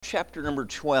chapter number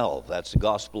 12. That's the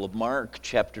Gospel of Mark,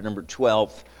 chapter number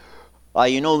 12.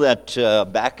 You know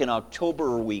that back in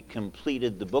October we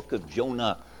completed the book of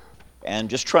Jonah, and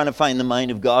just trying to find the mind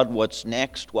of God, what's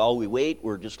next while we wait.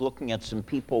 We're just looking at some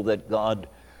people that God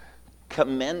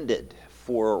commended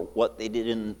for what they did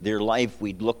in their life.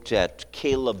 We looked at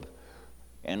Caleb,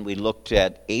 and we looked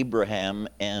at Abraham,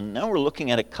 and now we're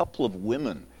looking at a couple of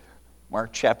women. Mark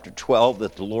chapter 12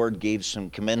 that the Lord gave some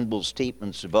commendable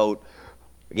statements about.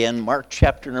 Again, Mark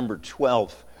chapter number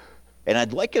 12. And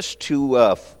I'd like us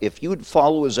to, if you would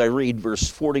follow as I read verse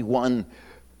 41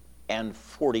 and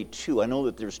 42. I know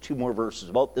that there's two more verses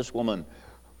about this woman.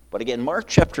 But again, Mark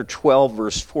chapter 12,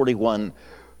 verse 41.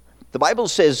 The Bible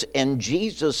says, "And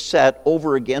Jesus sat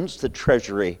over against the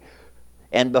treasury,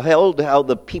 and beheld how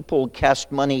the people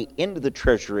cast money into the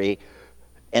treasury,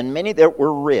 and many that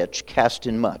were rich cast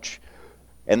in much.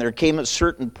 And there came a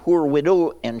certain poor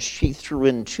widow, and she threw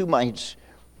in 2 mites,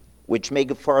 which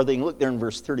make a farthing." Look there in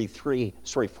verse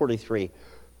 43.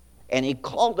 "And he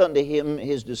called unto him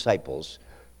his disciples,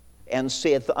 and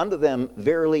saith unto them,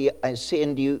 Verily I say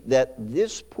unto you, that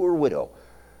this poor widow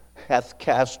hath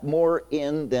cast more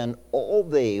in than all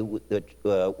they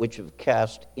which have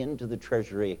cast into the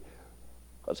treasury."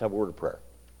 Let's have a word of prayer.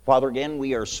 Father, again,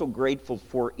 we are so grateful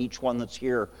for each one that's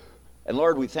here. And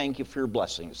Lord, we thank you for your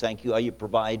blessings. Thank you how you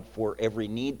provide for every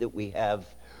need that we have.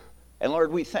 And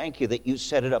Lord, we thank you that you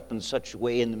set it up in such a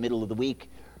way in the middle of the week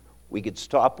we could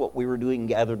stop what we were doing,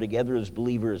 gather together as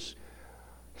believers,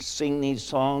 sing these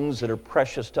songs that are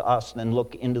precious to us, and then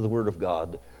look into the Word of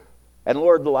God. And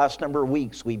Lord, the last number of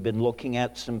weeks we've been looking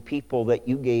at some people that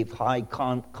you gave high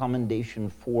commendation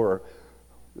for.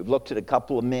 We've looked at a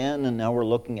couple of men, and now we're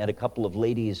looking at a couple of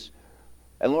ladies.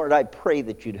 And Lord, I pray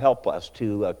that you'd help us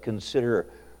to consider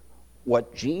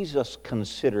what Jesus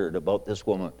considered about this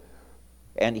woman.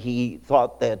 And he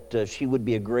thought that she would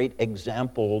be a great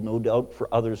example, no doubt, for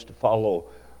others to follow.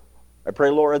 I pray,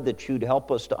 Lord, that you'd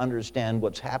help us to understand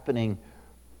what's happening.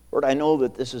 Lord, I know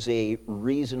that this is a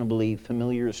reasonably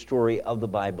familiar story of the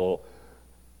Bible.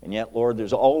 And yet, Lord,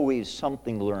 there's always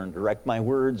something to learn. Direct my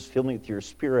words, fill me with your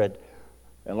Spirit.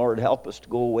 And Lord, help us to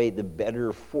go away the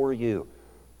better for you.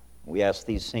 We ask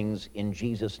these things in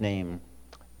Jesus' name.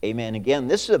 Amen. Again,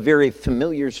 this is a very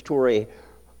familiar story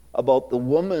about the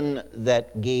woman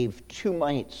that gave 2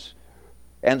 mites.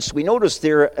 And so we notice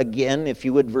there again, if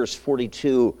you would, verse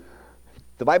 42,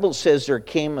 the Bible says there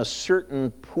came a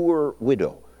certain poor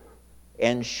widow,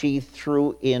 and she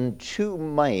threw in 2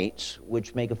 mites,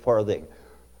 which make a farthing.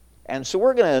 And so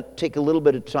we're going to take a little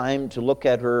bit of time to look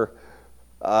at her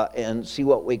and see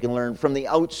what we can learn. From the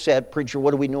outset, preacher,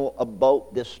 what do we know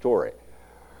about this story?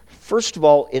 First of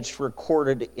all, it's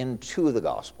recorded in 2 of the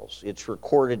Gospels. It's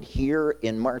recorded here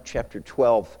in Mark chapter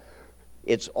 12.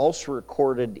 It's also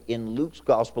recorded in Luke's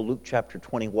Gospel, Luke chapter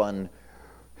 21.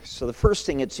 So the first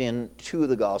thing, it's in 2 of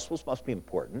the Gospels, must be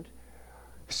important.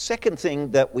 Second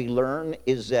thing that we learn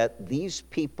is that these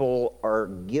people are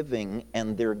giving,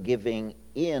 and they're giving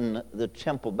in the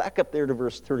temple. Back up there to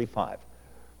verse 35.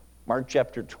 Mark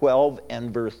chapter 12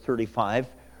 and verse 35,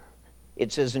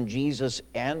 it says, "And Jesus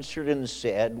answered and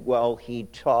said, while he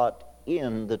taught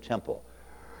in the temple."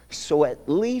 So at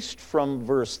least from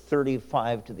verse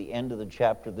 35 to the end of the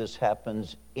chapter, this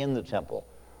happens in the temple.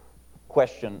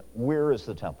 Question, where is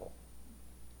the temple?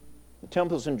 The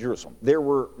temple's in Jerusalem. There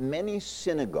were many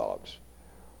synagogues.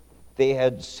 They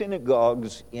had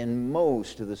synagogues in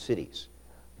most of the cities.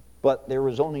 But there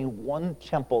was only one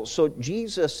temple. So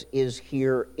Jesus is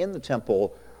here in the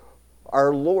temple.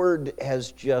 Our Lord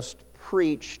has just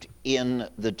preached in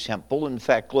the temple. In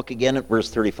fact, look again at verse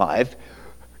 35.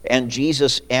 "And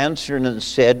Jesus answered and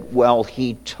said, while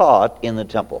he taught in the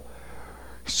temple."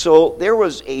 So there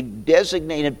was a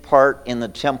designated part in the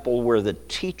temple where the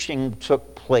teaching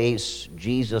took place.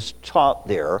 Jesus taught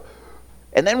there.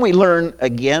 And then we learn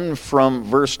again from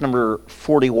verse number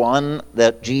 41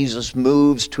 that Jesus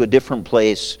moves to a different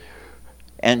place,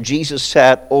 and Jesus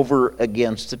sat over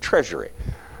against the treasury.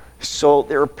 So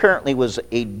there apparently was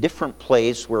a different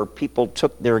place where people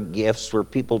took their gifts, where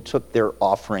people took their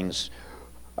offerings.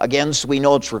 Again, so we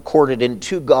know it's recorded in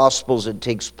 2 Gospels. It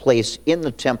takes place in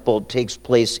the temple. It takes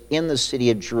place in the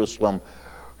city of Jerusalem.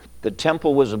 The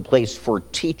temple was a place for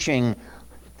teaching.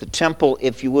 The temple,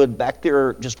 if you would, back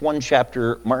there, just one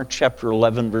chapter, Mark chapter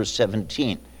 11, verse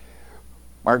 17.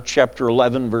 Mark chapter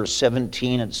 11, verse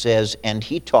 17, it says, "And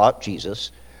he taught,"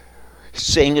 Jesus,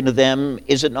 "saying unto them,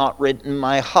 Is it not written,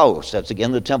 my house," that's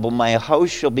again the temple, "my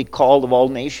house shall be called of all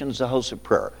nations a house of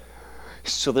prayer."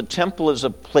 So the temple is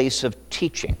a place of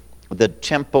teaching. The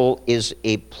temple is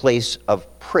a place of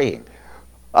praying.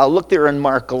 Look there in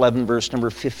Mark 11, verse number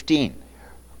 15.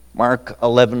 Mark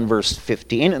 11, verse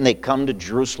 15, and they come to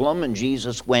Jerusalem, and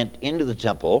Jesus went into the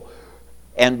temple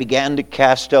and began to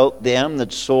cast out them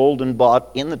that sold and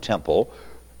bought in the temple,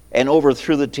 and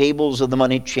overthrew the tables of the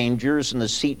money changers and the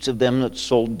seats of them that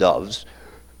sold doves,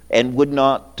 and would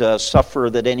not suffer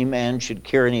that any man should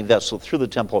carry any vessel through the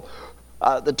temple.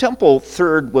 The temple,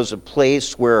 third, was a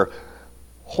place where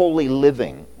holy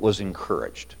living was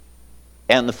encouraged.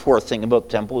 And the fourth thing about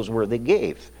the temple is where they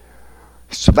gave.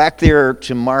 So back there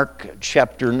to Mark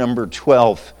chapter number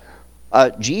 12,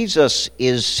 Jesus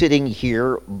is sitting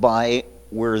here by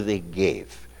where they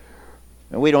gave.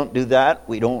 And we don't do that.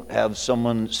 We don't have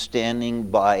someone standing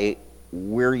by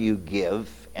where you give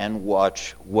and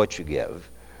watch what you give.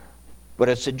 But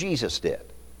it's what Jesus did.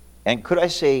 And could I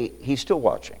say he's still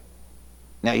watching?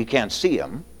 Now you can't see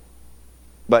him,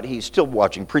 but he's still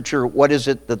watching. Preacher, what is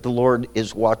it that the Lord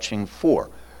is watching for?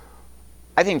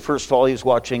 I think, first of all, he's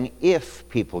watching if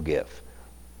people give.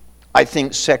 I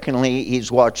think, secondly,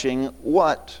 he's watching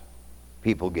what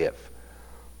people give.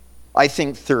 I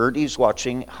think, third, he's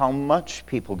watching how much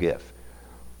people give.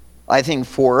 I think,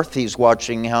 fourth, he's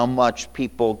watching how much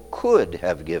people could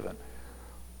have given.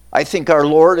 I think our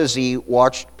Lord, as he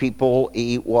watched people,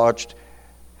 he watched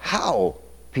how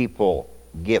people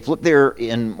give. Look there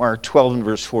in Mark 12 and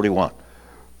verse 41.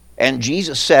 And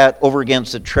Jesus sat over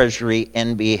against the treasury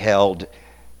and beheld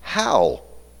how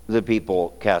the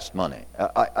people cast money.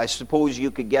 I suppose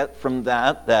you could get from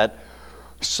that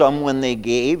some, when they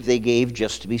gave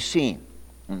just to be seen.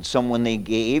 And some, when they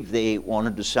gave, they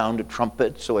wanted to sound a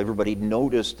trumpet so everybody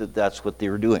noticed that that's what they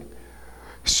were doing.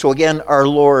 So again, our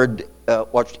Lord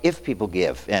watched if people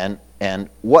give, and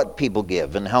what people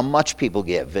give, and how much people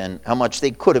give, and how much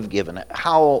they could have given,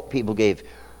 how people gave.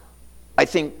 I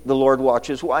think the Lord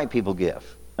watches why people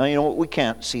give. Now, you know what? We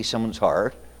can't see someone's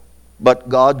heart, but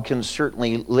God can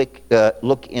certainly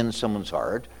look in someone's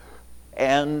heart,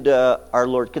 and our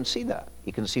Lord can see that.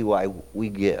 He can see why we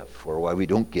give or why we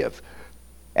don't give.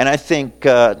 And I think,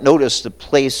 notice the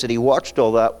place that he watched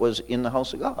all that was in the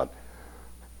house of God.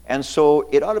 And so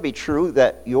it ought to be true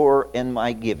that your and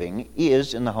my giving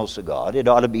is in the house of God. It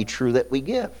ought to be true that we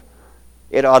give.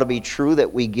 It ought to be true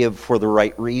that we give for the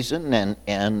right reason,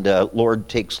 and Lord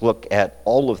takes a look at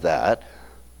all of that.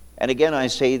 And again, I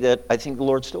say that I think the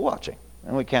Lord's still watching.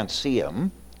 And we can't see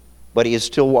him, but he is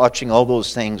still watching all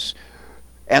those things.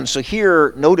 And so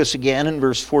here, notice again in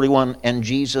verse 41, and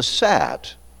Jesus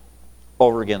sat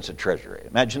over against the treasury.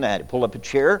 Imagine that. He pulled up a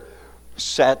chair,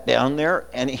 sat down there,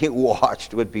 and he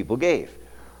watched what people gave.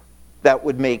 That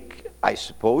would make, I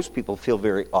suppose, people feel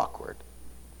very awkward.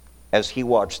 As he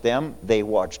watched them, they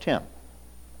watched him.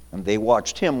 And they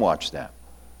watched him watch them.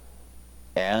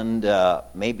 And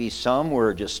maybe some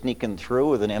were just sneaking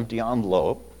through with an empty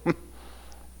envelope,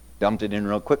 dumped it in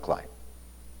real quick like.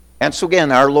 And so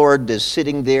again, our Lord is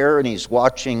sitting there and he's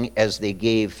watching as they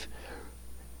gave.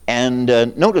 And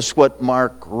notice what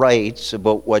Mark writes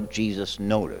about what Jesus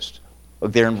noticed.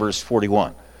 Look there in verse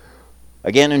 41.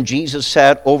 Again, and Jesus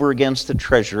sat over against the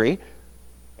treasury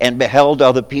and beheld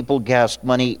how the people cast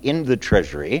money into the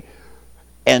treasury,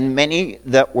 and many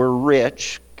that were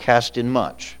rich cast in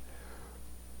much.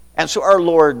 And so our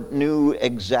Lord knew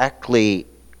exactly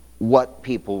what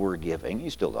people were giving.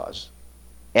 He still does.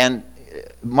 And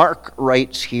Mark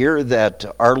writes here that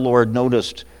our Lord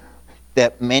noticed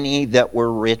that many that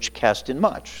were rich cast in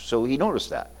much. So he noticed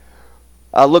that.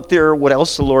 Look there what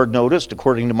else the Lord noticed,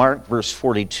 according to Mark, verse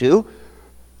 42.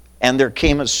 And there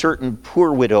came a certain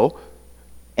poor widow,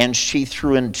 and she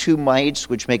threw in 2 mites,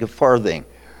 which make a farthing.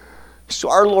 So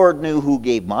our Lord knew who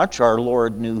gave much. Our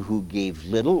Lord knew who gave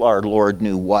little. Our Lord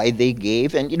knew why they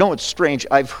gave. And you know, it's strange.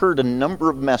 I've heard a number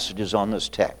of messages on this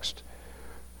text.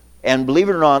 And believe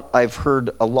it or not, I've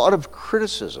heard a lot of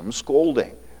criticism,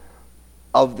 scolding,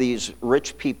 of these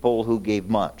rich people who gave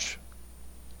much.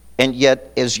 And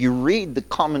yet, as you read the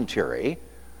commentary,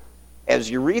 as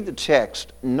you read the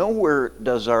text, nowhere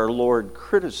does our Lord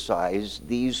criticize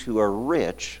these who are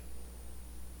rich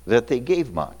that they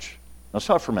gave much. Now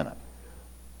stop for a minute.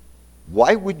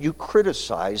 Why would you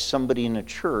criticize somebody in a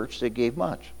church that gave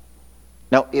much?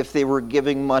 Now, if they were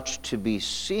giving much to be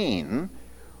seen,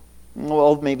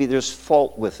 well, maybe there's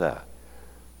fault with that.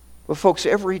 But folks,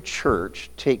 every church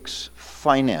takes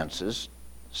finances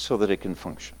so that it can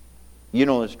function. You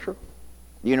know it's true.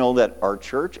 You know that our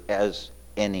church, as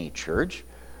any church,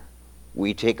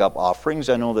 we take up offerings.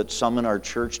 I know that some in our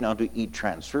church now do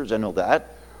e-transfers. I know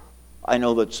that. I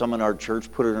know that some in our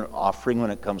church put in an offering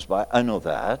when it comes by. I know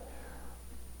that.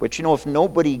 But you know, if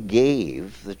nobody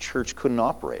gave, the church couldn't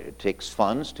operate. It takes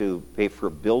funds to pay for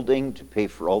a building, to pay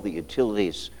for all the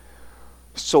utilities.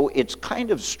 So it's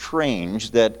kind of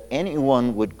strange that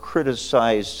anyone would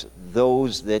criticize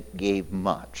those that gave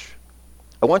much.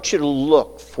 I want you to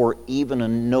look for even a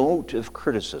note of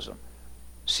criticism.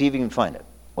 See if you can find it.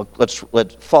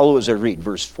 Let's follow as I read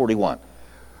verse 41.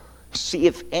 See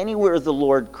if anywhere the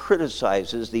Lord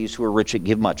criticizes these who are rich and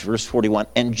give much. Verse 41.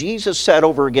 And Jesus sat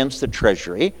over against the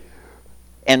treasury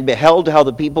and beheld how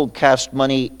the people cast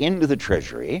money into the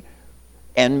treasury,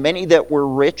 and many that were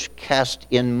rich cast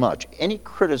in much. Any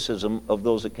criticism of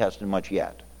those that cast in much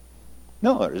yet?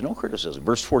 No, there's no criticism.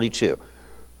 Verse 42.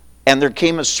 And there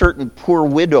came a certain poor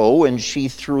widow, and she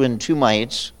threw in 2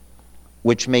 mites,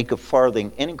 which make a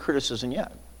farthing. Any criticism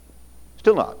yet?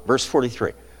 Still not. Verse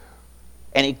 43.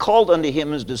 And he called unto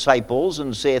him his disciples,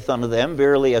 and saith unto them,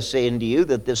 Verily I say unto you,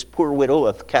 that this poor widow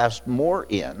hath cast more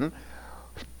in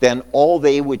than all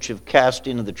they which have cast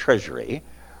into the treasury.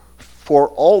 For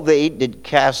all they did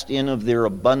cast in of their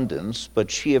abundance,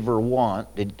 but she of her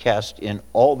want did cast in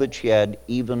all that she had,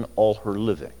 even all her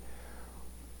living.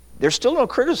 There's still no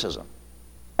criticism.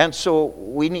 And so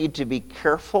we need to be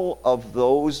careful of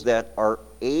those that are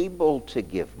able to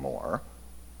give more,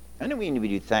 and we need to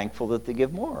be thankful that they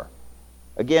give more.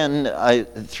 Again,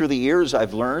 through the years,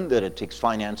 I've learned that it takes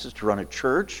finances to run a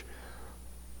church.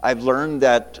 I've learned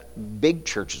that big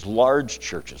churches, large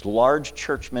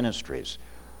church ministries,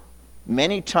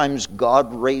 many times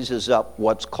God raises up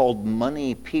what's called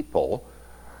money people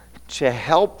to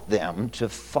help them to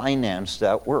finance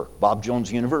that work. Bob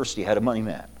Jones University had a money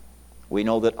man. We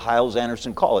know that Hyles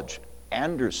Anderson College,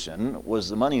 Anderson was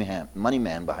the money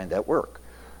man behind that work.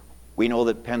 We know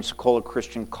that Pensacola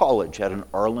Christian College had an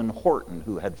Arlen Horton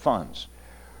who had funds.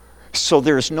 So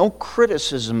there's no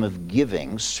criticism of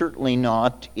giving, certainly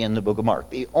not in the book of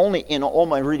Mark. In all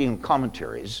my reading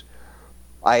commentaries,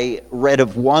 I read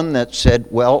of one that said,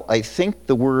 well, I think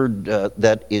the word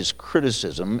that is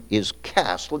criticism is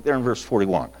cast. Look there in verse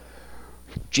 41.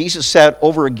 Jesus sat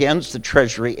over against the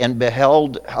treasury and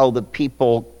beheld how the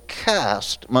people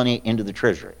cast money into the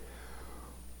treasury.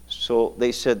 So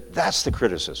they said, that's the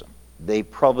criticism. They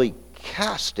probably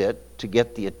cast it to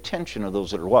get the attention of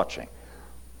those that are watching.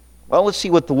 Well, let's see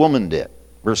what the woman did.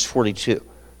 Verse 42.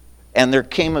 And there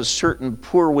came a certain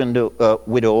poor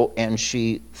widow, and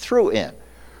she threw in.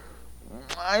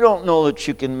 I don't know that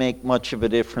you can make much of a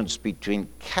difference between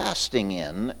casting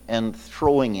in and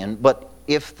throwing in, but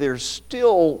if there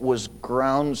still was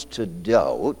grounds to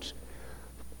doubt,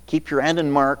 keep your hand in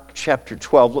Mark chapter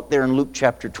 12. Look there in Luke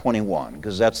chapter 21,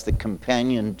 because that's the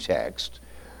companion text.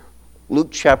 Luke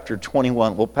chapter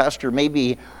 21. Well, Pastor,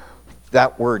 maybe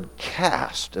that word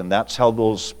cast, and that's how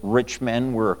those rich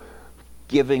men were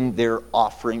giving their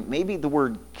offering. Maybe the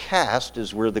word cast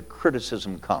is where the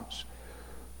criticism comes.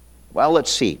 Well,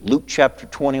 let's see. Luke chapter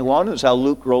 21 is how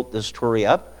Luke wrote this story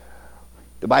up.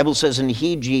 The Bible says, and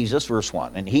he, Jesus, verse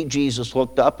 1, and he, Jesus,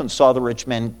 looked up and saw the rich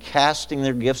men casting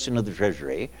their gifts into the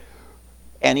treasury.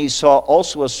 And he saw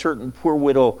also a certain poor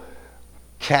widow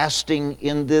casting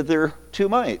in thither 2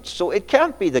 mites. So it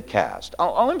can't be the cast.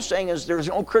 All I'm saying is there's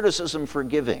no criticism for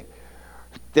giving.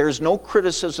 There's no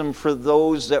criticism for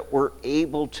those that were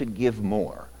able to give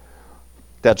more.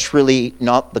 That's really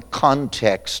not the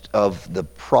context of the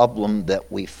problem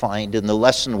that we find in the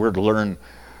lesson we're to learn.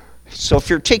 So if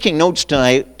you're taking notes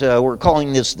tonight, we're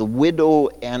calling this the widow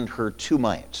and her 2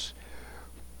 mites.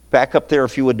 Back up there,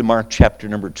 if you would, to Mark chapter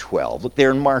number 12. Look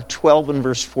there in Mark 12 and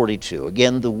verse 42.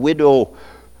 Again, the widow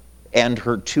and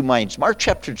her 2 mites. Mark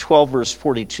chapter 12, verse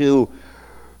 42.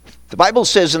 The Bible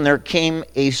says, and there came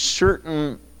a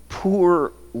certain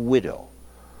poor widow.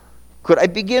 Could I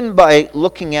begin by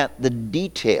looking at the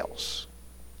details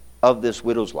of this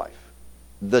widow's life?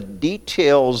 The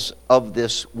details of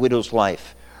this widow's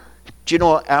life. Do you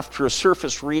know, after a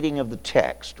surface reading of the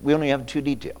text, we only have 2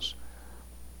 details.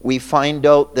 We find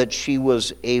out that she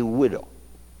was a widow.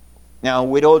 Now, a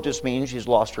widow just means she's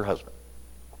lost her husband.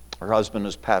 Her husband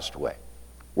has passed away.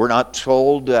 We're not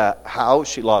told how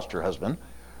she lost her husband.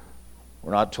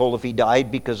 We're not told if he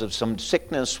died because of some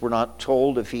sickness. We're not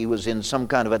told if he was in some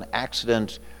kind of an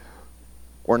accident.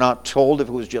 We're not told if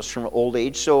it was just from old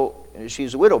age. So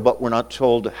she's a widow, but we're not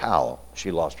told how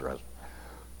she lost her husband.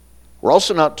 We're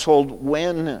also not told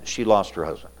when she lost her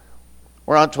husband.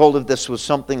 We're not told if this was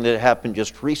something that happened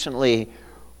just recently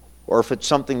or if it's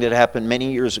something that happened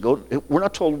many years ago. We're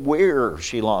not told where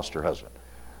she lost her husband.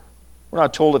 We're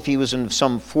not told if he was in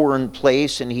some foreign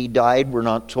place and he died. We're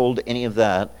not told any of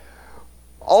that.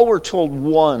 All we're told,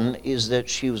 one, is that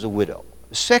she was a widow.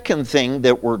 The second thing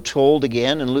that we're told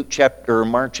again in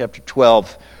Mark chapter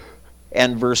 12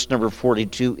 and verse number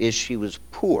 42 is she was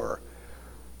poor.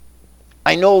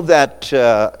 I know that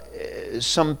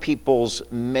some people's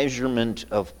measurement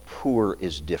of poor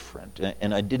is different.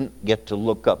 And I didn't get to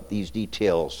look up these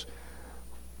details.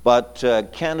 But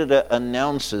Canada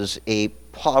announces a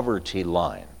poverty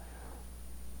line.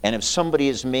 And if somebody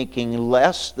is making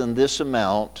less than this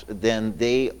amount, then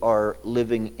they are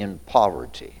living in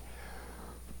poverty.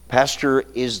 Pastor,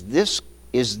 is this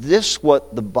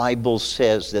what the Bible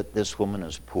says, that this woman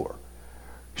is poor?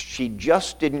 She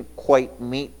just didn't quite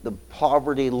meet the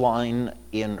poverty line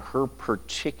in her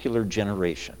particular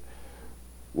generation.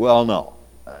 Well, no.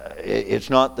 It's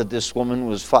not that this woman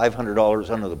was $500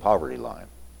 under the poverty line.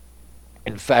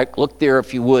 In fact, look there,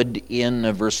 if you would,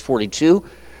 in verse 42.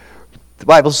 The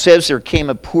Bible says, there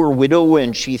came a poor widow,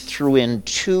 and she threw in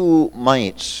 2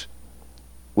 mites,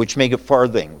 which make a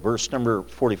farthing. Verse number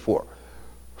 44.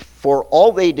 For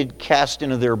all they did cast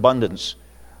into their abundance,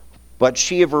 but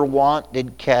she of her want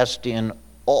did cast in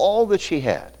all that she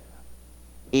had,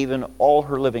 even all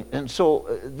her living. And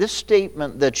so this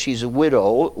statement that she's a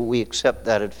widow, we accept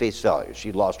that at face value.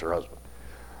 She lost her husband.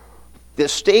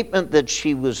 This statement that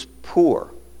she was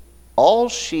poor, all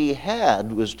she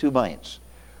had was 2 mites.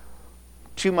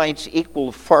 2 mites equal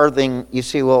a farthing. You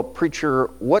say, well, preacher,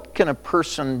 what can a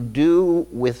person do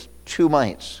with 2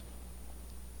 mites?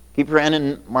 Keep your hand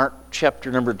in Mark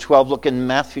chapter number 12. Look in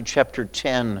Matthew chapter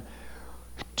 10.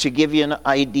 To give you an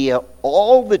idea,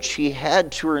 all that she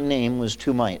had to her name was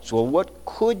 2 mites. Well, what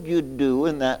could you do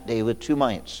in that day with 2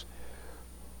 mites?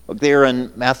 Look there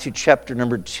in Matthew chapter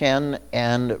number 10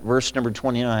 and verse number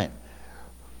 29.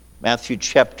 Matthew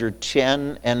chapter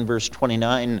 10 and verse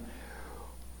 29.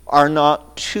 Are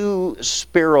not 2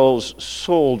 sparrows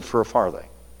sold for a farthing?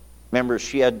 Remember,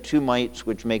 she had 2 mites,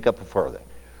 which make up a farthing.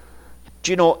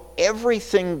 Do you know,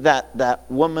 everything that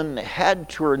woman had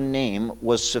to her name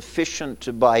was sufficient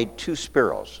to buy 2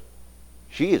 sparrows.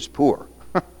 She is poor.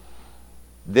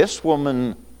 This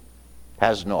woman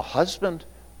has no husband.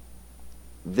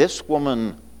 This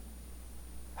woman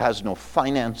has no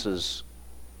finances.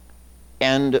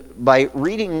 And by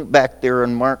reading back there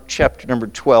in Mark chapter number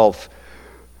 12,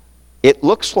 it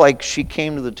looks like she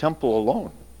came to the temple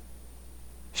alone.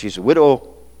 She's a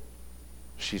widow,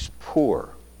 she's poor,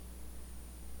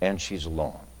 and she's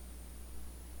alone.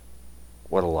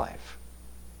 What a life.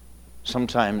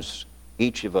 Sometimes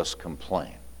each of us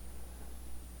complain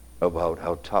about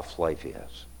how tough life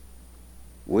is.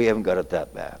 We haven't got it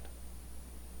that bad.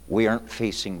 We aren't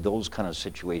facing those kind of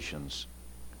situations.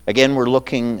 Again, we're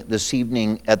looking this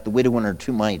evening at the widow and her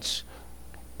 2 mites.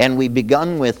 And we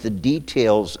begun with the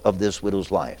details of this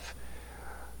widow's life.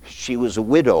 She was a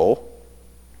widow,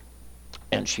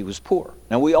 and she was poor.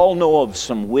 Now, we all know of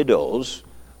some widows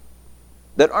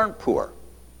that aren't poor.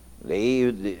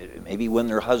 They maybe when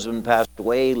their husband passed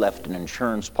away, left an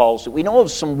insurance policy. We know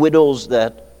of some widows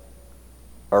that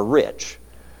are rich.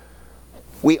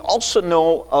 We also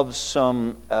know of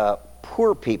some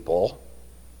poor people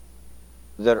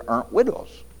that aren't widows.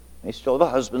 They still have a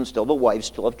husband, still have a wife,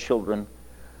 still have children.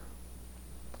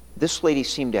 This lady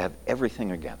seemed to have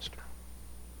everything against her.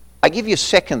 I give you a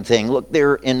second thing. Look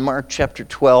there in Mark chapter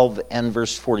 12 and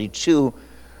verse 42.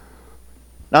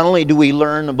 Not only do we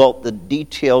learn about the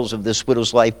details of this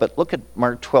widow's life, but look at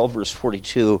Mark 12 verse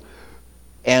 42.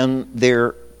 And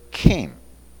there came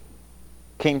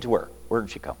to her. Where did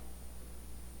she come?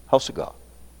 House of God.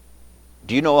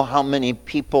 Do you know how many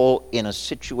people in a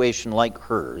situation like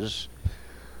hers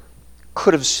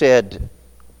could have said,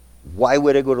 why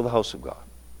would I go to the house of God?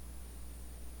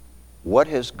 What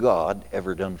has God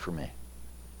ever done for me?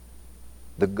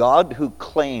 The God who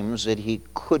claims that he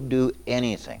could do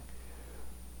anything.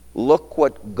 Look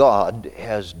what God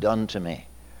has done to me.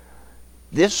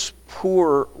 This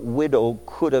poor widow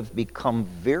could have become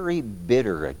very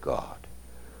bitter at God.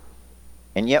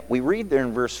 And yet we read there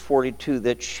in verse 42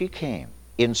 that she came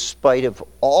in spite of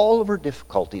all of her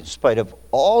difficulties, in spite of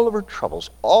all of her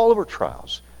troubles, all of her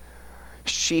trials.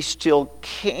 She still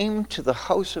came to the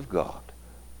house of God.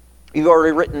 You've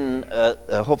already written,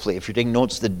 hopefully, if you're taking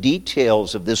notes, the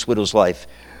details of this widow's life.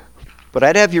 But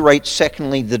I'd have you write,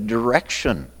 secondly, the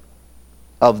direction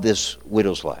of this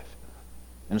widow's life.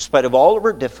 In spite of all of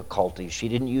her difficulties, she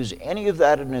didn't use any of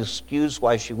that as an excuse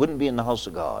why she wouldn't be in the house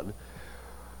of God.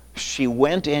 She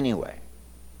went anyway.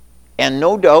 And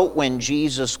no doubt when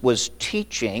Jesus was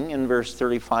teaching in verse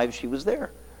 35, she was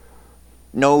there.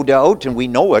 No doubt, and we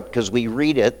know it because we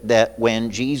read it, that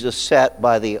when Jesus sat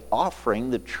by the offering,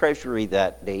 the treasury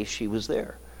that day, she was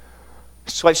there.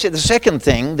 So I say the second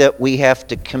thing that we have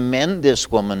to commend this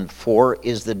woman for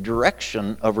is the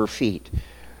direction of her feet.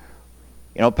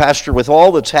 You know, Pastor, with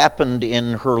all that's happened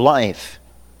in her life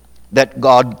that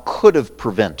God could have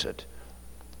prevented,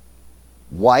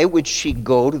 Why would she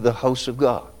go to the house of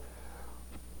God?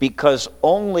 Because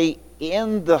only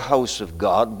in the house of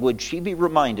God would she be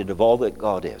reminded of all that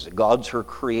God is. That God's her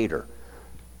creator,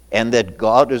 and that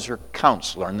God is her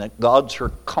counselor, and that God's her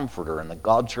comforter, and that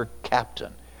God's her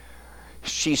captain.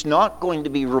 She's not going to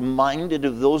be reminded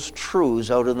of those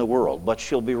truths out in the world, but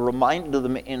she'll be reminded of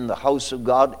them in the house of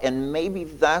God, and maybe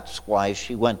that's why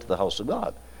she went to the house of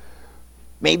God.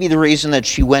 Maybe the reason that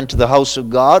she went to the house of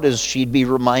God is she'd be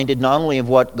reminded not only of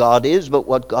what God is, but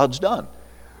what God's done.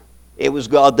 It was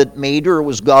God that made her. It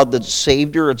was God that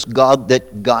saved her. It's God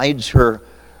that guides her.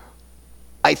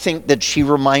 I think that she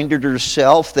reminded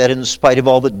herself that in spite of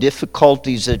all the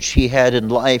difficulties that she had in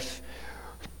life,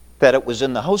 that it was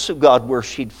in the house of God where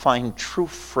she'd find true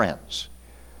friends.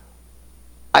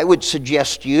 I would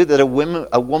suggest to you that a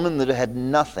woman that had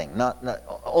nothing, not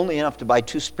only enough to buy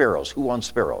 2 sparrows, who wants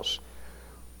sparrows?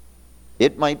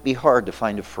 It might be hard to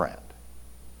find a friend.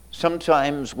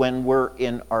 Sometimes when we're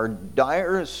in our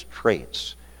direst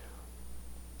straits,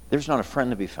 there's not a friend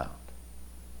to be found.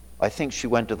 I think she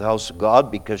went to the house of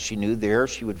God because she knew there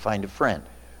she would find a friend.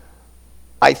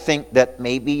 I think that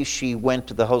maybe she went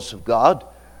to the house of God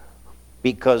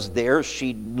because there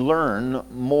she'd learn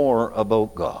more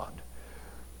about God.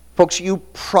 Folks, you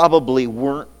probably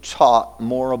weren't taught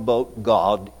more about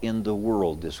God in the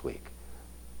world this week.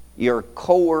 Your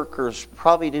coworkers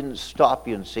probably didn't stop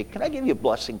you and say, "Can I give you a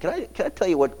blessing? Can I tell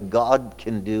you what God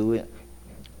can do?"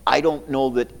 I don't know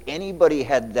that anybody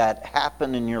had that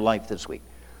happen in your life this week.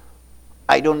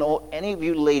 I don't know any of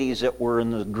you ladies that were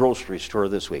in the grocery store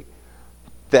this week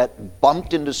that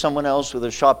bumped into someone else with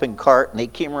a shopping cart and they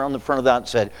came around the front of that and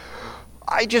said,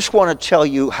 "I just want to tell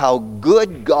you how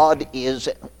good God is."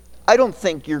 I don't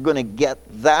think you're going to get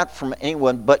that from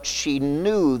anyone, but she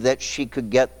knew that she could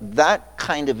get that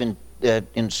kind of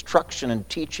instruction and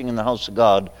teaching in the house of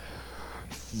God.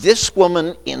 This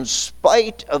woman, in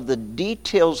spite of the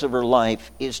details of her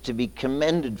life, is to be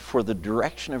commended for the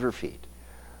direction of her feet.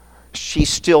 She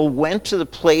still went to the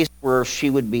place where she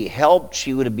would be helped,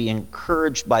 she would be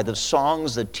encouraged by the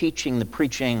songs, the teaching, the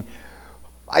preaching.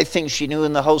 I think she knew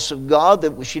in the house of God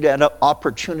that she'd had an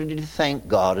opportunity to thank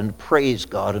God and to praise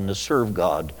God and to serve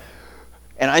God.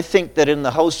 And I think that in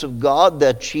the house of God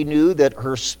that she knew that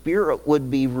her spirit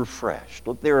would be refreshed.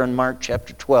 Look there in Mark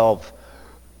chapter 12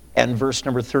 and verse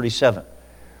number 37.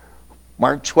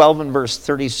 Mark 12 and verse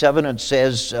 37, it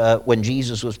says, when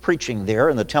Jesus was preaching there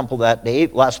in the temple that day,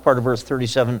 last part of verse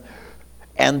 37,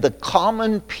 "And the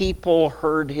common people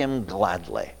heard him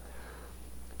gladly."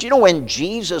 Do you know when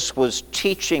Jesus was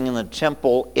teaching in the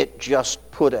temple, it just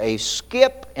put a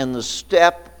skip in the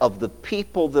step of the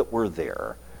people that were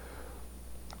there?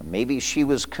 Maybe she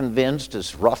was convinced,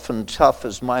 as rough and tough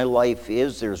as my life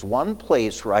is, there's one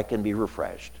place where I can be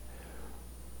refreshed.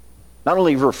 Not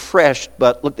only refreshed,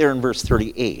 but look there in verse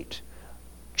 38.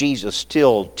 Jesus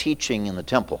still teaching in the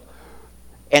temple.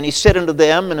 "And he said unto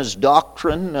them in his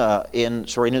doctrine,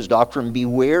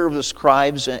 beware of the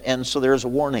scribes," and so there's a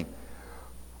warning.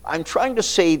 I'm trying to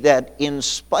say that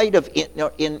instead of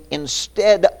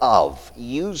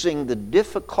using the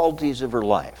difficulties of her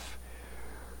life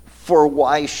for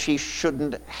why she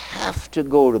shouldn't have to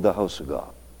go to the house of God.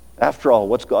 After all,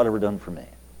 what's God ever done for me?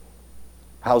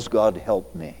 How's God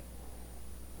helped me?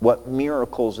 What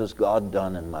miracles has God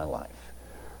done in my life?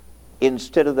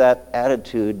 Instead of that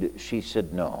attitude, she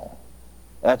said, "No,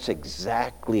 that's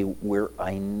exactly where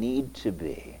I need to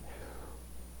be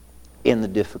in the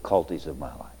difficulties of my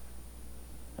life."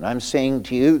 And I'm saying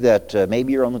to you that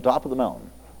maybe you're on the top of the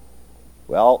mountain.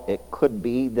 Well, it could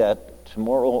be that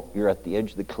tomorrow you're at the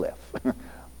edge of the cliff.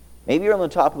 Maybe you're on the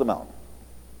top of the mountain.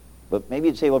 But maybe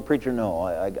you'd say, "Well, preacher, no,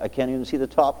 I can't even see the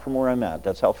top from where I'm at.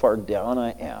 That's how far down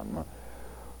I am."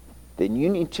 Then you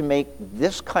need to make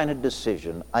this kind of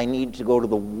decision. I need to go to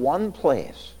the one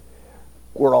place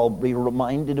where I'll be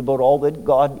reminded about all that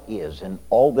God is and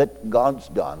all that God's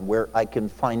done, where I can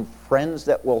find friends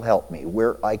that will help me,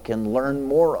 where I can learn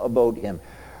more about him,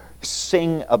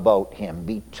 sing about him,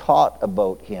 be taught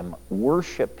about him,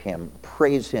 worship him,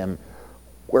 praise him,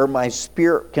 where my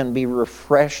spirit can be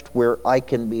refreshed, where I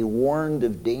can be warned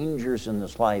of dangers in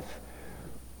this life.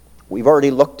 We've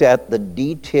already looked at the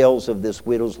details of this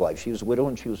widow's life. She was a widow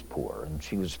and she was poor, and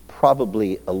she was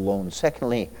probably alone.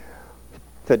 Secondly,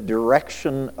 the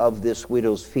direction of this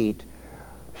widow's feet,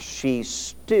 she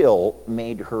still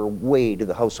made her way to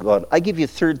the house of God. I give you a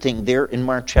third thing there in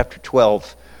Mark chapter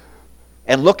 12,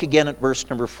 and look again at verse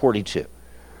number 42.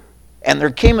 "And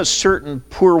there came a certain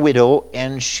poor widow,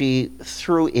 and she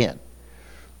threw in."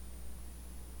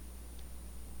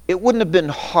 It wouldn't have been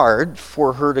hard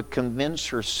for her to convince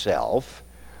herself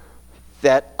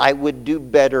that I would do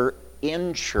better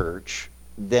in church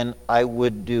than I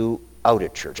would do out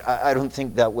at church. I don't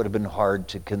think that would have been hard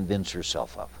to convince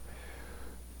herself of.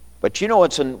 But you know,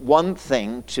 it's one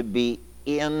thing to be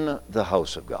in the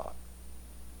house of God,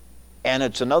 and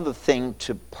it's another thing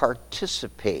to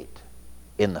participate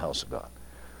in the house of God.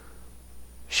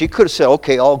 She could have said,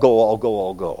 okay, I'll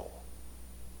go.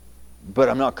 But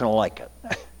I'm not going to like it.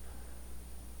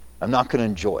 I'm not going to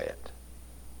enjoy it.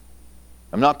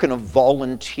 I'm not going to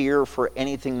volunteer for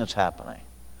anything that's happening.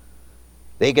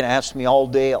 They can ask me all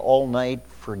day, all night,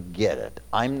 forget it.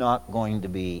 I'm not going to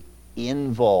be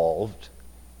involved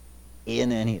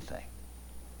in anything.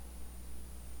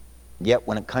 Yet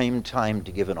when it came time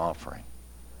to give an offering,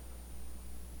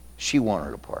 she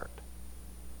wanted a part.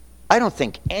 I don't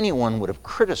think anyone would have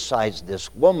criticized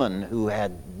this woman who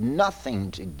had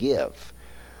nothing to give.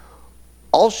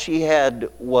 All she had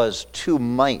was 2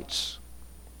 mites,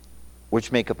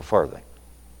 which make up a farthing.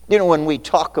 You know, when we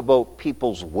talk about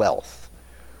people's wealth,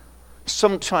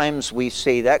 sometimes we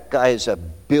say that guy's a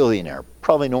billionaire.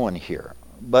 Probably no one here.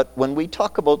 But when we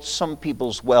talk about some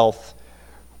people's wealth,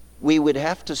 we would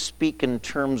have to speak in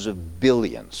terms of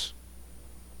billions.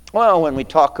 Well, when we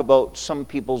talk about some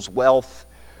people's wealth,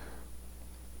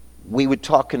 we would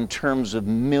talk in terms of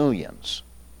millions.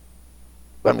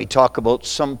 When we talk about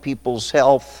some people's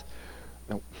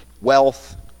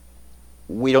wealth,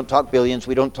 we don't talk billions,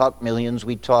 we don't talk millions,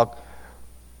 we talk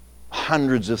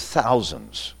hundreds of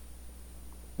thousands.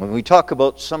 When we talk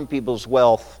about some people's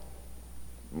wealth,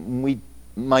 we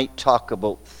might talk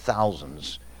about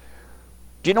thousands.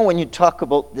 Do you know when you talk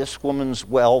about this woman's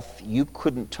wealth, you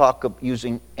couldn't talk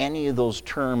using any of those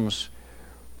terms.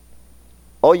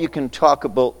 All you can talk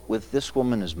about with this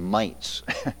woman is mites.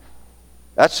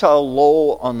 That's how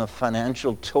low on the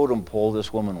financial totem pole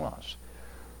this woman was.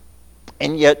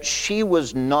 And yet she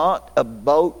was not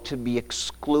about to be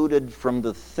excluded from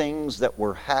the things that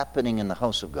were happening in the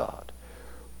house of God.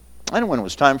 And when it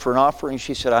was time for an offering,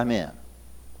 she said, I'm in.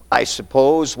 I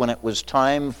suppose when it was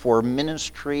time for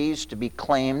ministries to be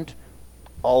claimed,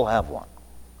 I'll have one.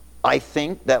 I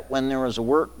think that when there was a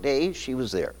work day, she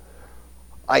was there.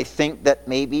 I think that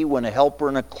maybe when a helper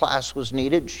in a class was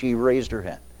needed, she raised her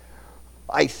hand.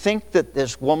 I think that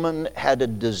this woman had a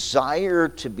desire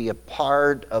to be a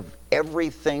part of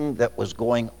everything that was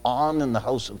going on in the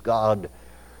house of God.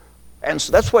 And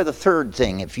so that's why the third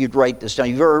thing, if you'd write this down,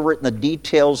 you've already written the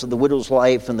details of the widow's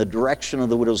life and the direction of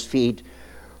the widow's feet.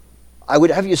 I would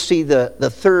have you see the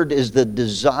third is the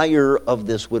desire of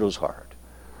this widow's heart.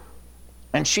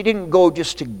 And she didn't go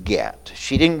just to get.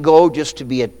 She didn't go just to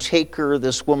be a taker.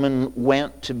 This woman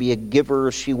went to be a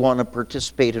giver. She wanted to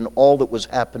participate in all that was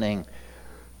happening.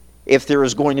 If there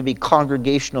was going to be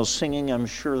congregational singing, I'm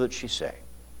sure that she sang.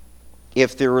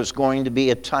 If there was going to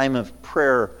be a time of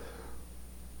prayer,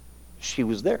 she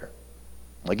was there.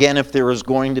 Again, if there was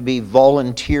going to be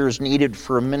volunteers needed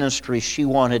for a ministry, she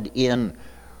wanted in.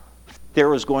 There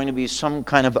was going to be some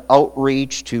kind of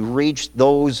outreach to reach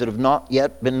those that have not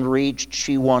yet been reached,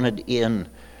 she wanted in.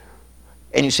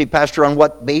 And you see, Pastor, on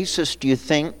what basis do you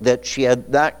think that she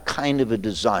had that kind of a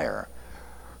desire?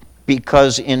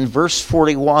 Because in verse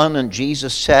 41, and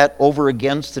Jesus sat over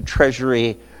against the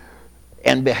treasury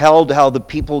and beheld how the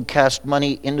people cast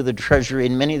money into the treasury,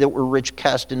 and many that were rich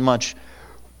cast in much.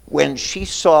 When she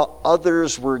saw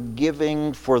others were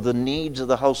giving for the needs of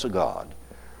the house of God,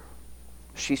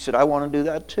 she said, I want to do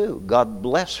that too. God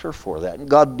bless her for that. And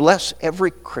God bless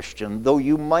every Christian, though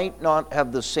you might not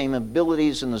have the same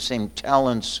abilities and the same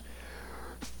talents,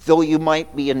 though you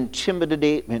might be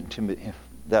intimidated,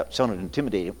 that sounded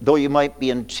intimidating, though you might be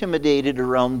intimidated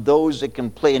around those that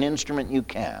can play an instrument you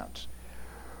can't,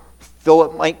 though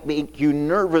it might make you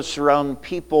nervous around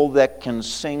people that can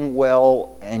sing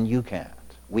well and you can't,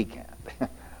 we can't,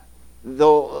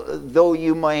 though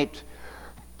you might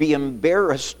be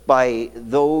embarrassed by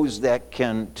those that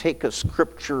can take a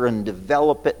scripture and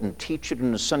develop it and teach it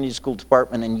in the Sunday school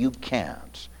department and you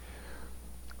can't.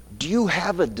 Do you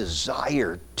have a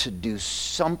desire to do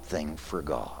something for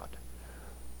God?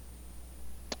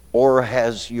 Or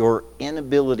has your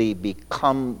inability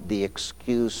become the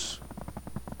excuse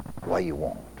why you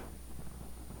won't?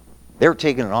 They were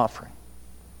taking an offering.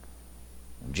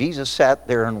 Jesus sat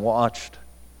there and watched.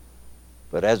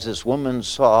 But as this woman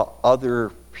saw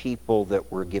other people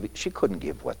that were giving, she couldn't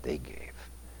give what they gave.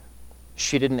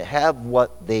 She didn't have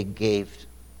what they gave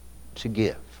to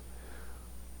give.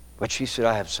 But she said,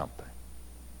 I have something.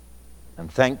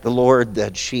 And thank the Lord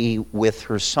that she, with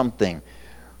her something,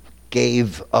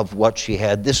 gave of what she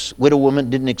had. This widow woman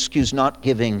didn't excuse not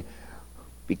giving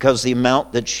because the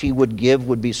amount that she would give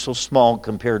would be so small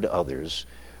compared to others.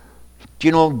 Do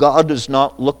you know God is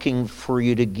not looking for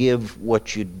you to give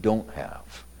what you don't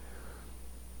have?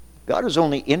 God is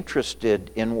only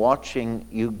interested in watching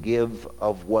you give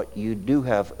of what you do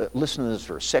have. Listen to this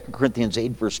verse, 2 Corinthians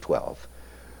 8, verse 12.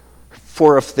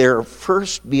 For if there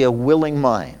first be a willing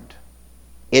mind,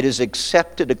 it is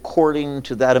accepted according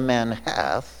to that a man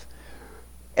hath,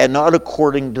 and not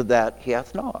according to that he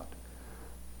hath not.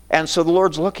 And so the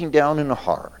Lord's looking down in the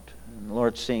heart. And the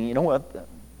Lord's saying, you know what?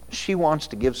 She wants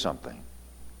to give something.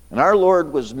 And our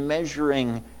Lord was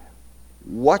measuring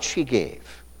what she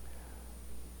gave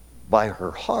by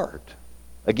her heart.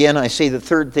 Again, I say the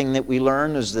third thing that we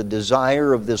learn is the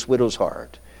desire of this widow's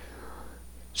heart.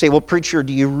 Say, well, preacher,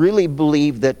 do you really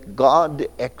believe that God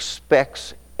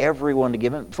expects everyone to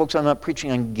give it? Folks, I'm not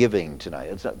preaching on giving tonight.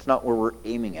 It's not where we're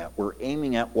aiming at. We're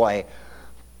aiming at why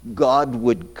God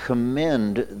would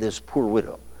commend this poor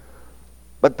widow.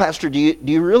 But Pastor, do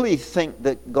you really think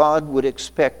that God would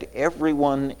expect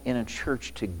everyone in a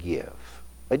church to give?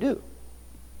 I do.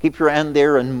 Keep your hand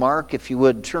there in Mark, if you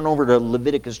would. Turn over to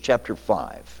Leviticus chapter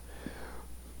 5.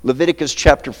 Leviticus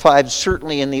chapter 5,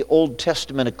 certainly in the Old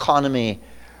Testament economy,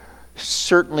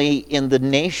 certainly in the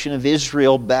nation of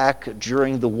Israel back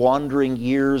during the wandering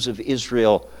years of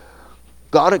Israel,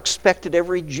 God expected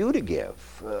every Jew to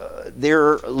give.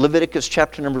 There, Leviticus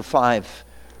chapter number 5.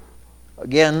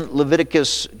 Again,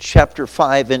 Leviticus chapter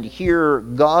 5, and here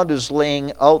God is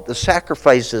laying out the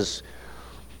sacrifices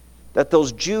that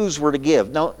those Jews were to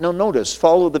give. Now notice,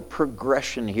 follow the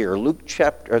progression here.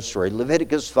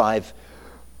 Leviticus 5,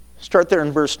 start there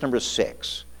in verse number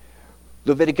 6.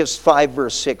 Leviticus 5,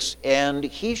 verse 6, and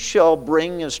he shall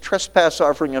bring his trespass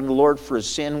offering unto the Lord for his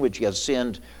sin which he has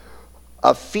sinned,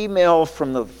 a female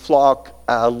from the flock,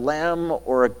 a lamb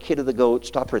or a kid of the goat.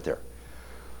 Stop right there.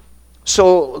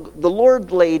 So the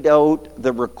Lord laid out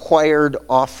the required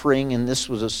offering, and this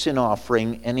was a sin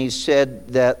offering, and he said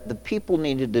that the people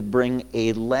needed to bring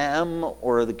a lamb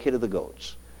or the kid of the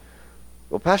goats.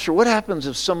 Well, Pastor, what happens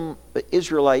if some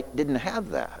Israelite didn't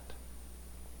have that?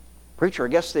 Preacher, I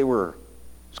guess they were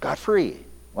scot-free.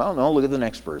 Well, no, look at the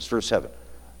next verse, verse 7.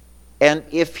 And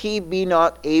if he be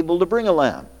not able to bring a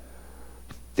lamb,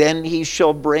 then he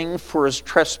shall bring for his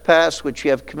trespass which he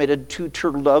have committed 2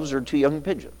 turtle doves or 2 young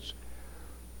pigeons.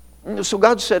 So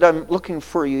God said, I'm looking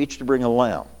for you each to bring a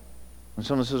lamb. And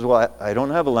someone says, well, I don't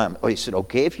have a lamb. Oh, he said,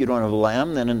 okay, if you don't have a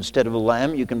lamb, then instead of a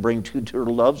lamb, you can bring 2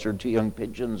 turtle doves or 2 young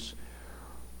pigeons.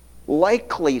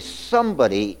 Likely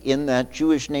somebody in that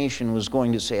Jewish nation was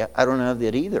going to say, I don't have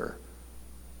that either.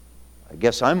 I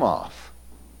guess I'm off.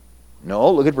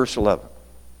 No, look at verse 11.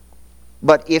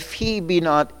 But if he be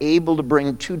not able to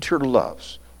bring 2 turtle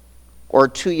doves or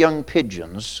 2 young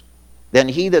pigeons, then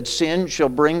he that sinned shall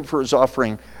bring for his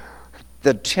offering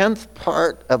the 10th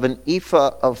part of an ephah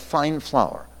of fine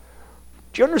flour.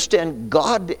 Do you understand?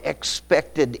 God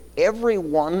expected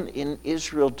everyone in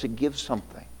Israel to give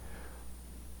something.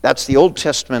 That's the Old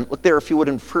Testament. Look there, if you would,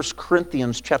 in 1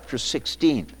 Corinthians chapter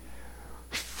 16.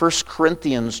 1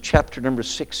 Corinthians chapter number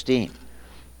 16.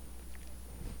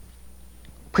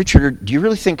 Preacher, do you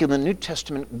really think in the New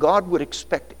Testament God would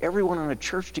expect everyone in a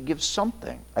church to give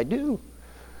something? I do.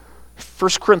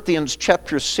 1 Corinthians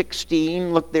chapter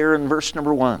 16, look there in verse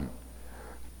number 1.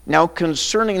 Now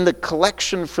concerning the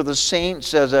collection for the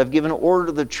saints, as I've given order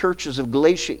to the churches of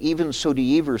Galatia, even so do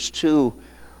ye, verse 2,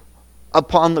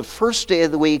 upon the first day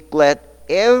of the week let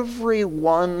every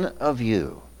one of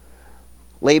you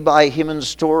lay by him in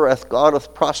store, as God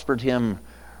hath prospered him,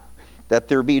 that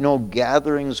there be no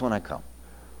gatherings when I come.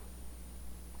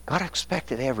 God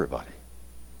expected everybody.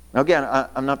 Now again,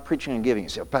 I'm not preaching on giving. You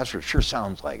say, Pastor, it sure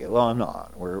sounds like it. Well, I'm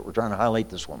not. We're trying to highlight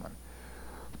this woman.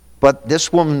 But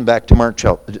this woman, back to Mark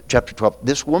chapter 12,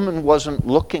 this woman wasn't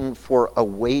looking for a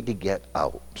way to get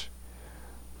out.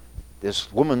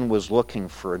 This woman was looking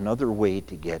for another way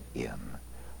to get in.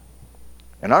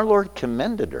 And our Lord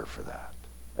commended her for that.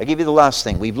 I give you the last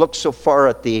thing. We've looked so far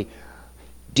at the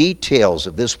details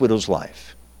of this widow's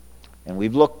life. And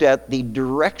we've looked at the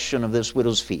direction of this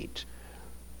widow's feet.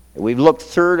 And we've looked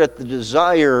third at the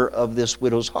desire of this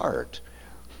widow's heart.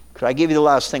 Could I give you the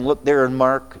last thing? Look there in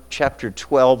Mark chapter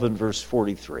 12 and verse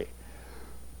 43.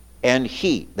 And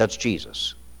he, that's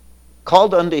Jesus,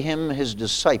 called unto him his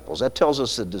disciples. That tells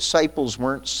us the disciples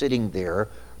weren't sitting there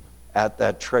at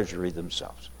that treasury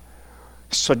themselves.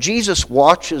 So Jesus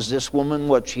watches this woman,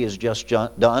 what she has just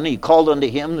done. He called unto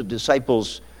him the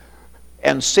disciples,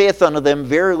 and saith unto them,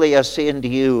 verily I say unto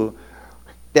you,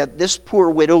 that this poor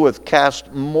widow hath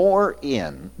cast more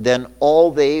in than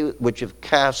all they which have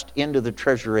cast into the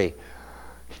treasury.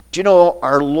 Do you know,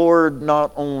 our Lord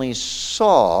not only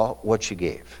saw what she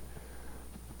gave,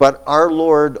 But our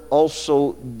Lord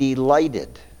also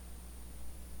delighted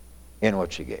in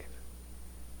what she gave.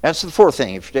 That's the fourth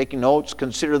thing. If you're taking notes,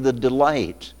 consider the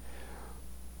delight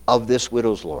of this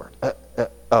widow's Lord.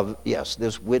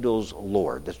 This widow's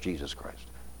Lord, that's Jesus Christ.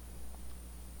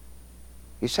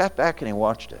 He sat back and he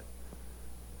watched it.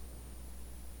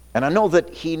 And I know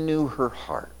that he knew her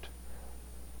heart.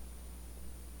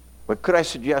 But could I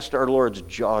suggest our Lord's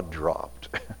jaw dropped?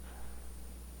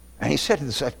 And he said to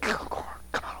the disciples,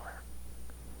 come on over.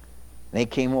 And they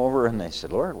came over and they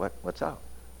said, Lord, what's up?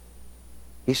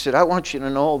 He said, I want you to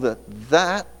know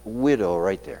that widow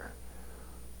right there,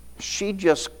 she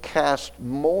just cast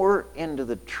more into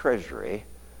the treasury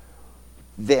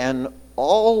than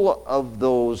all of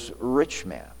those rich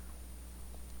men.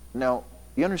 Now,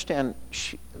 you understand,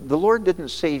 the Lord didn't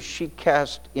say she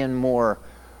cast in more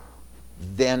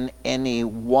than any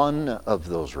one of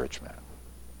those rich men.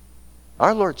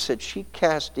 Our Lord said she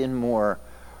cast in more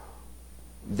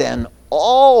than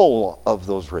all of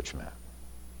those rich men.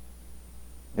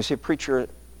 You say, preacher,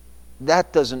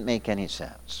 that doesn't make any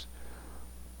sense.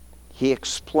 He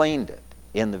explained it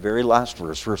in the very last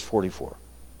verse, verse 44.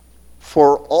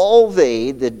 For all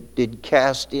they that did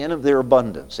cast in of their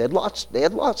abundance, they had lots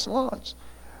and lots.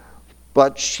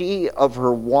 But she of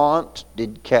her want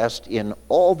did cast in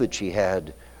all that she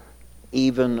had,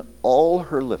 even all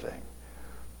her living.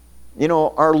 You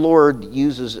know, our Lord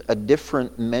uses a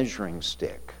different measuring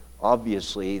stick,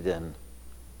 obviously, than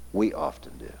we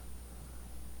often do.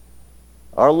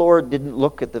 Our Lord didn't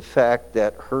look at the fact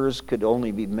that hers could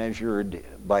only be measured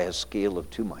by a scale of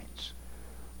 2 mites.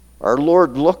 Our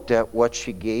Lord looked at what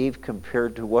she gave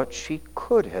compared to what she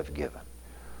could have given.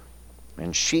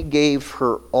 And she gave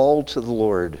her all to the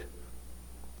Lord.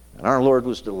 And our Lord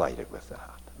was delighted with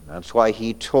that. And that's why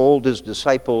he told his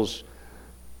disciples,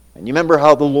 and you remember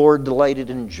how the Lord delighted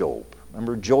in Job.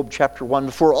 Remember Job chapter 1,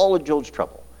 before all of Job's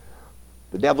trouble.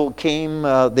 The devil came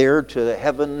there to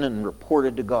heaven and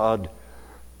reported to God.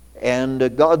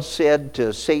 And God said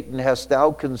to Satan, hast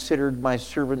thou considered my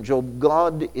servant Job?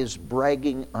 God is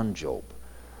bragging on Job.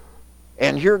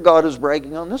 And here God is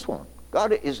bragging on this woman.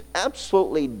 God is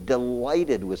absolutely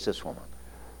delighted with this woman.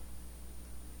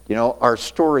 You know, our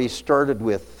story started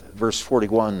with verse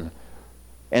 41.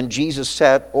 And Jesus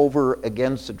sat over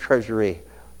against the treasury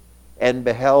and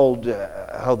beheld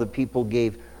how the people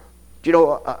gave. Do you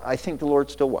know, I think the Lord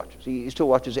still watches. He still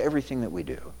watches everything that we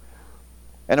do.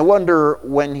 And I wonder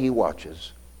when he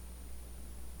watches,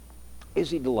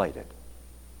 is he delighted?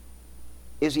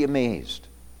 Is he amazed?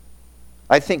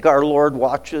 I think our Lord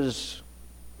watches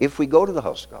if we go to the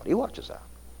house of God. He watches that.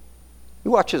 He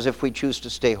watches if we choose to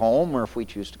stay home or if we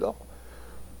choose to go.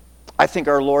 I think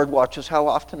our Lord watches how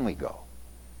often we go.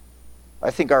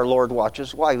 I think our Lord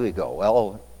watches why we go.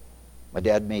 Well, my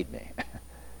dad made me.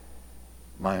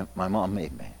 My mom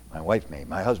made me. My wife made me.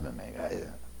 My husband made me.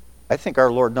 I think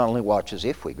our Lord not only watches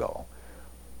if we go,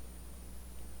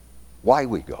 why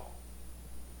we go,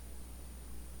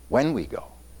 when we go,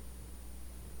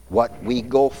 what we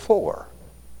go for,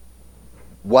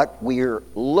 what we're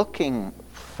looking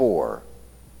for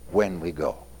when we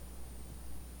go,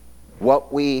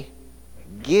 what we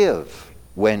give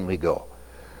when we go,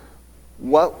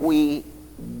 what we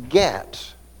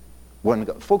get when we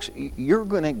go. Folks, you're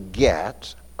going to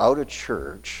get out of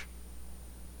church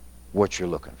what you're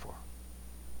looking for.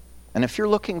 And if you're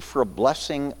looking for a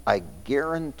blessing, I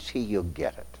guarantee you'll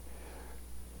get it.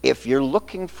 If you're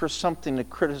looking for something to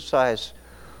criticize,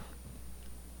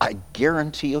 I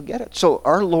guarantee you'll get it. So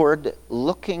our Lord,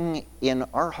 looking in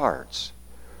our hearts,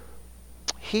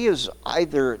 he is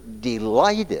either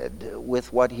delighted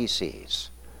with what he sees,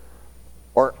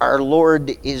 or our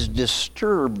Lord is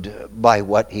disturbed by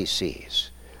what he sees.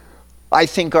 I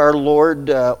think our Lord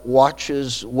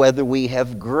watches whether we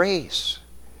have grace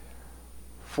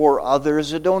for others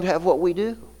that don't have what we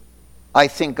do. I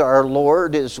think our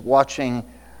Lord is watching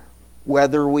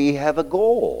whether we have a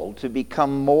goal to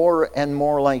become more and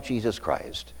more like Jesus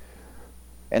Christ.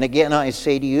 And again, I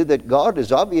say to you that God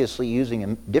is obviously using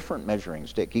a different measuring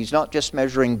stick. He's not just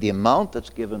measuring the amount that's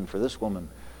given for this woman.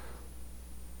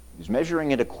 He's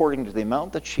measuring it according to the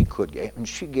amount that she could give, and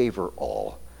she gave her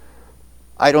all.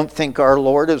 I don't think our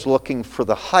Lord is looking for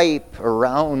the hype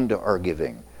around our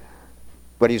giving,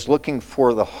 but he's looking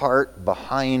for the heart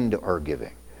behind our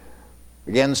giving.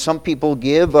 Again, some people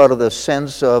give out of the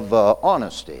sense of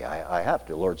honesty. I have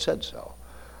to, the Lord said so.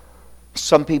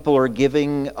 Some people are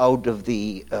giving out of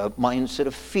the mindset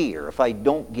of fear. If I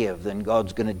don't give, then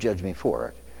God's going to judge me for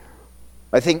it.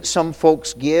 I think some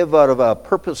folks give out of a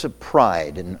purpose of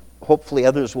pride, and hopefully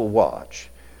others will watch.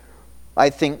 I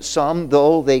think some,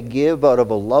 though, they give out of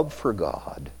a love for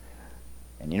God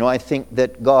And I think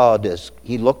that God, as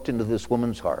he looked into this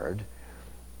woman's heart,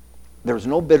 there was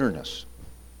no bitterness.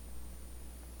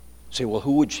 Say, well,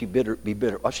 who would she be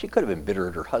bitter? Well, she could have been bitter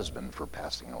at her husband for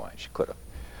passing away. She could have.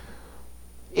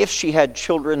 If she had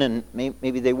children and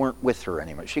maybe they weren't with her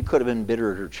anymore, she could have been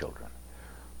bitter at her children.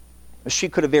 She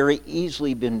could have very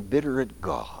easily been bitter at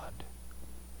God.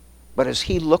 But as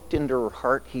he looked into her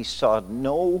heart, he saw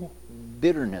no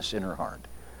bitterness in her heart.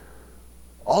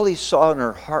 All he saw in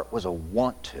her heart was a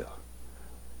want to.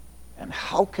 And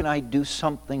how can I do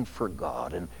something for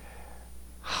God? And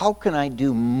how can I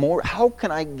do more? How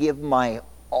can I give my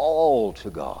all to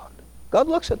God? God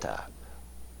looks at that.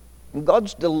 And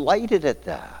God's delighted at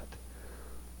that.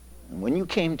 And when you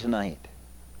came tonight,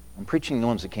 I'm preaching the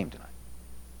ones that came tonight.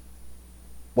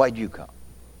 Why'd you come?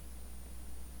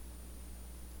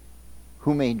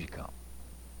 Who made you come?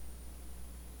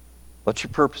 What's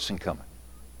your purpose in coming?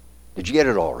 Did you get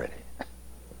it already?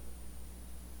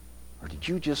 Or did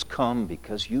you just come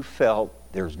because you felt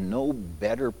there's no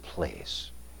better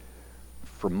place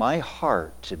for my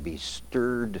heart to be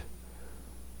stirred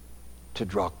to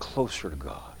draw closer to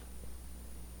God?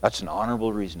 That's an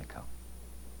honorable reason to come.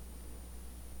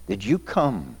 Did you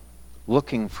come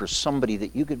looking for somebody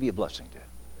that you could be a blessing to?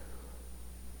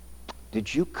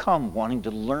 Did you come wanting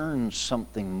to learn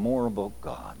something more about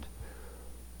God?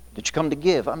 Did you come to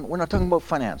give? We're not talking about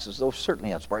finances, though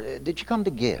certainly that's part. Did you come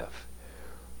to give?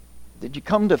 Did you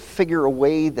come to figure a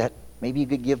way that maybe you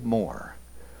could give more?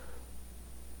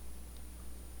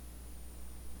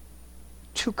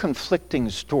 Two conflicting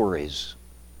stories.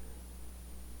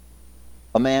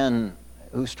 A man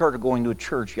who started going to a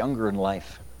church younger in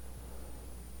life,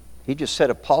 he just set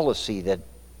a policy that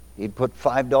he'd put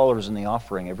 $5 in the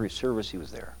offering every service he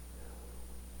was there.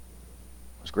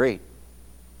 It was great.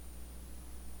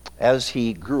 As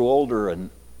he grew older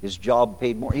and his job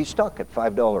paid more, he stuck at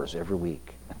 $5 every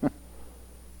week.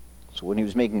 So when he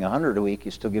was making $100 a week, he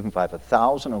still gave him $5.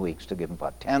 $1,000 a week, still give him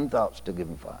 $5. $10,000, still give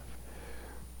him $5.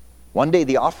 One day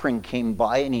the offering came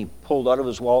by and he pulled out of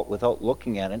his wallet without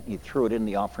looking at it. He threw it in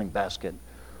the offering basket.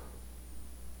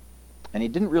 And he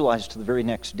didn't realize till the very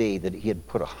next day that he had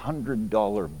put a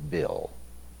 $100 bill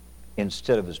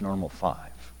instead of his normal $5.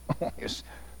 He was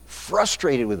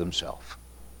frustrated with himself.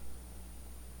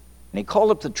 And he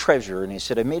called up the treasurer and he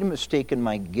said, I made a mistake in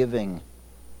my giving.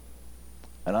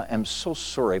 And I am so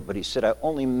sorry, but he said, I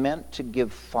only meant to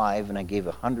give $5 and I gave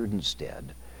 $100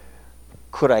 instead.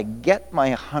 Could I get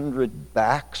my $100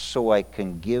 back so I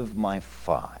can give my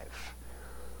 $5?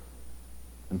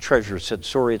 And the treasurer said,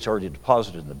 sorry, it's already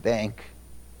deposited in the bank.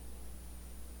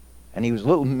 And he was a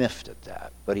little miffed at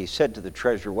that. But he said to the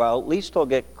treasurer, well, at least I'll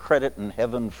get credit in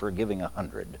heaven for giving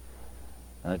 $100.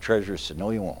 And the treasurer said,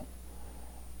 no, you won't.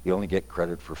 You only get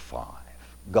credit for $5.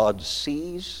 God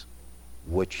sees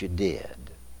what you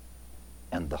did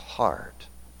and the heart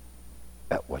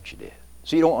at what you did.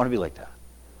 So you don't want to be like that.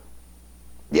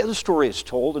 The other story is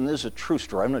told, and this is a true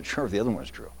story. I'm not sure if the other one is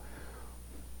true.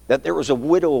 That there was a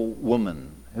widow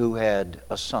woman who had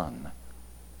a son.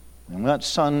 And when that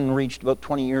son reached about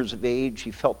 20 years of age,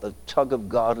 he felt the tug of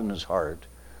God in his heart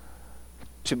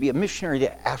to be a missionary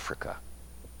to Africa.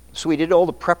 So he did all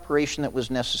the preparation that was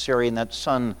necessary, and that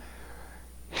son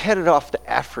headed off to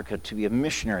Africa to be a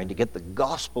missionary, to get the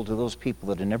gospel to those people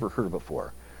that had never heard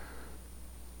before.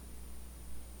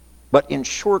 But in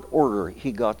short order,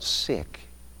 he got sick.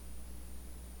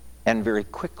 And very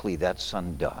quickly, that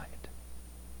son died.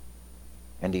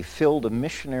 And he filled a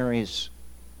missionary's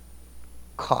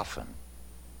coffin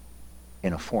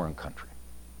in a foreign country.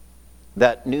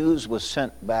 That news was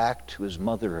sent back to his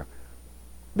mother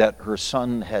that her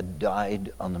son had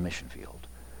died on the mission field.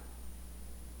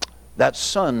 That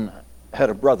son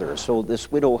had a brother, so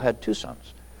this widow had two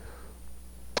sons.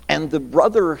 And the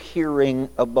brother, hearing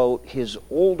about his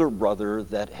older brother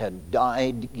that had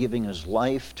died giving his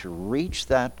life to reach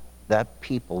that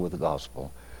people with the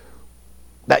gospel,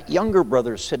 that younger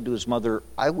brother said to his mother,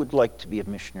 I would like to be a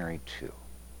missionary too.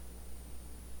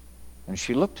 And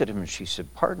she looked at him and she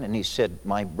said, pardon? And he said,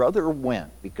 my brother went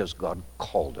because God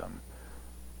called him.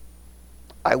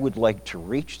 I would like to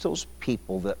reach those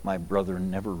people that my brother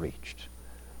never reached.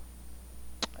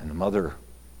 And the mother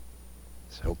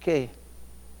said, okay.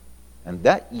 And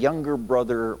that younger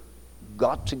brother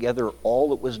got together all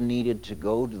that was needed to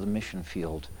go to the mission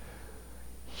field.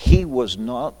 He was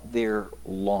not there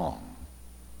long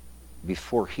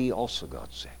before he also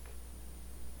got sick.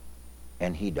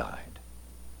 And he died.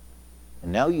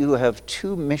 And now you have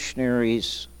two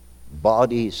missionaries'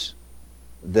 bodies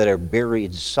that are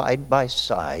buried side by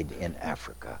side in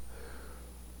Africa.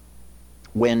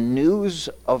 When news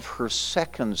of her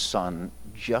second son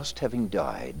just having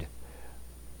died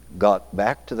got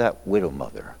back to that widow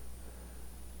mother,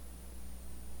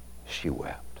 she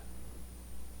wept.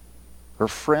 Her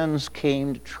friends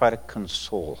came to try to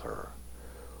console her.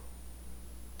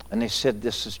 And they said,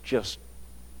 this is just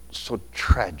so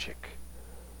tragic.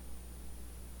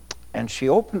 And she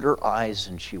opened her eyes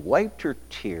and she wiped her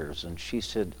tears and she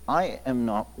said, I am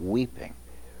not weeping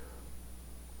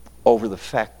over the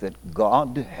fact that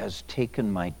God has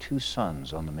taken my 2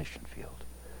 sons on the mission field.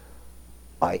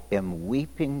 I am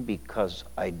weeping because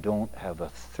I don't have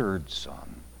a 3rd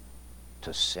son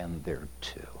to send there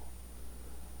to.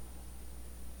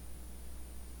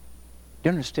 Do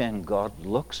you understand? God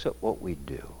looks at what we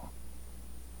do.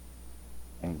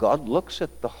 And God looks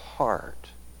at the heart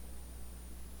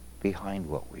behind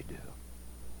what we do.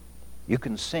 You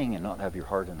can sing and not have your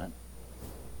heart in it.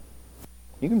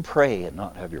 You can pray and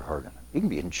not have your heart in it. You can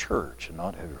be in church and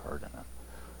not have your heart in it.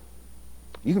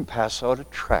 You can pass out a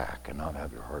tract and not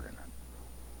have your heart in it.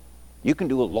 You can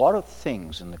do a lot of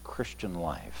things in the Christian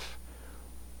life.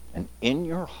 And in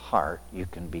your heart, you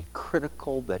can be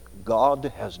critical that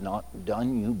God has not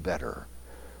done you better.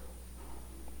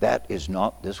 That is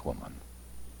not this woman.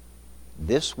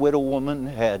 This widow woman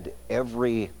had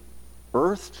every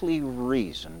earthly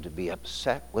reason to be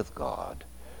upset with God.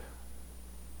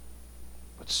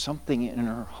 But something in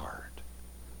her heart,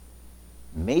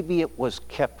 maybe it was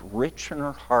kept rich in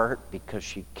her heart because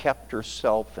she kept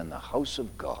herself in the house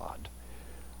of God.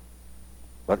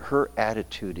 But her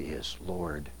attitude is,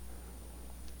 Lord,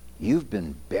 you've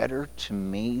been better to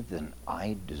me than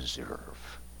I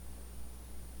deserve.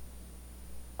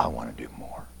 I want to do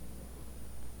more.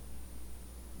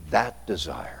 That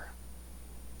desire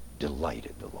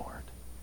delighted the Lord.